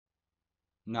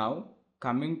Now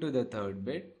coming to the third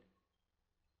bit,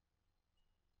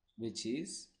 which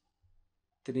is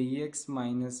 3x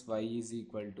minus y is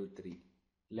equal to 3.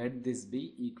 Let this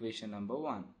be equation number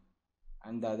 1.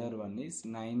 And the other one is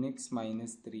 9x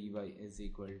minus 3y is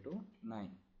equal to 9.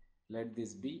 Let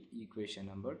this be equation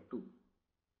number 2.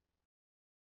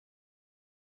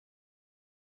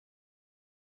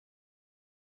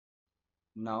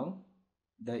 Now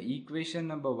the equation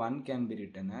number 1 can be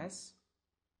written as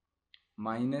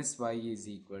minus y is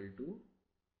equal to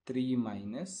 3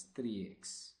 minus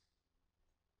 3x,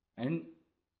 and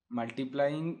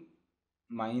multiplying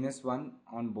minus 1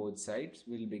 on both sides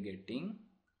will be getting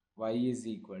y is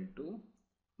equal to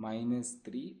minus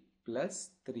 3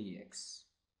 plus 3x.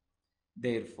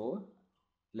 Therefore,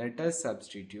 let us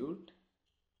substitute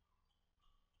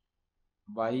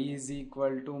y is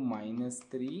equal to minus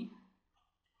 3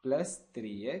 plus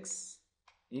 3x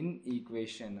in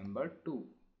equation number 2.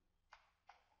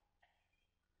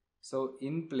 So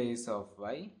in place of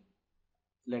y,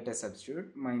 let us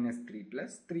substitute minus 3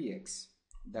 plus 3x.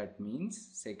 That means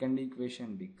second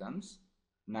equation becomes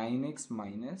 9x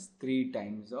minus 3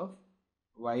 times of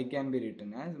y can be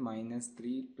written as minus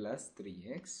 3 plus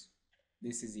 3x.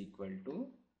 This is equal to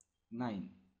 9.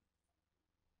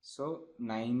 So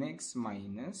 9x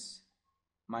minus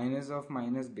of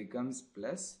minus becomes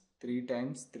plus, 3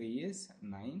 times 3 is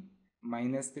 9.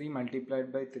 Minus 3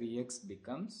 multiplied by 3x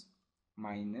becomes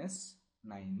minus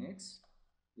 9x,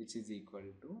 which is equal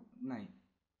to 9.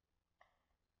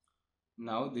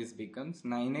 Now this becomes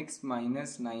 9x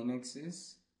minus 9x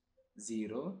is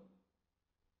 0,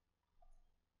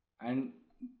 and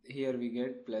here we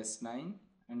get plus 9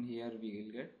 and here we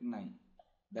will get 9.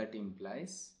 That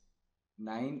implies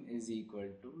 9 is equal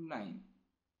to 9.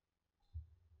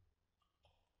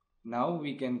 Now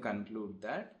we can conclude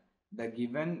that the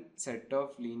given set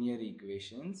of linear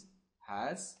equations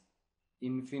has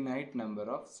infinite number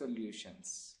of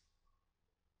solutions.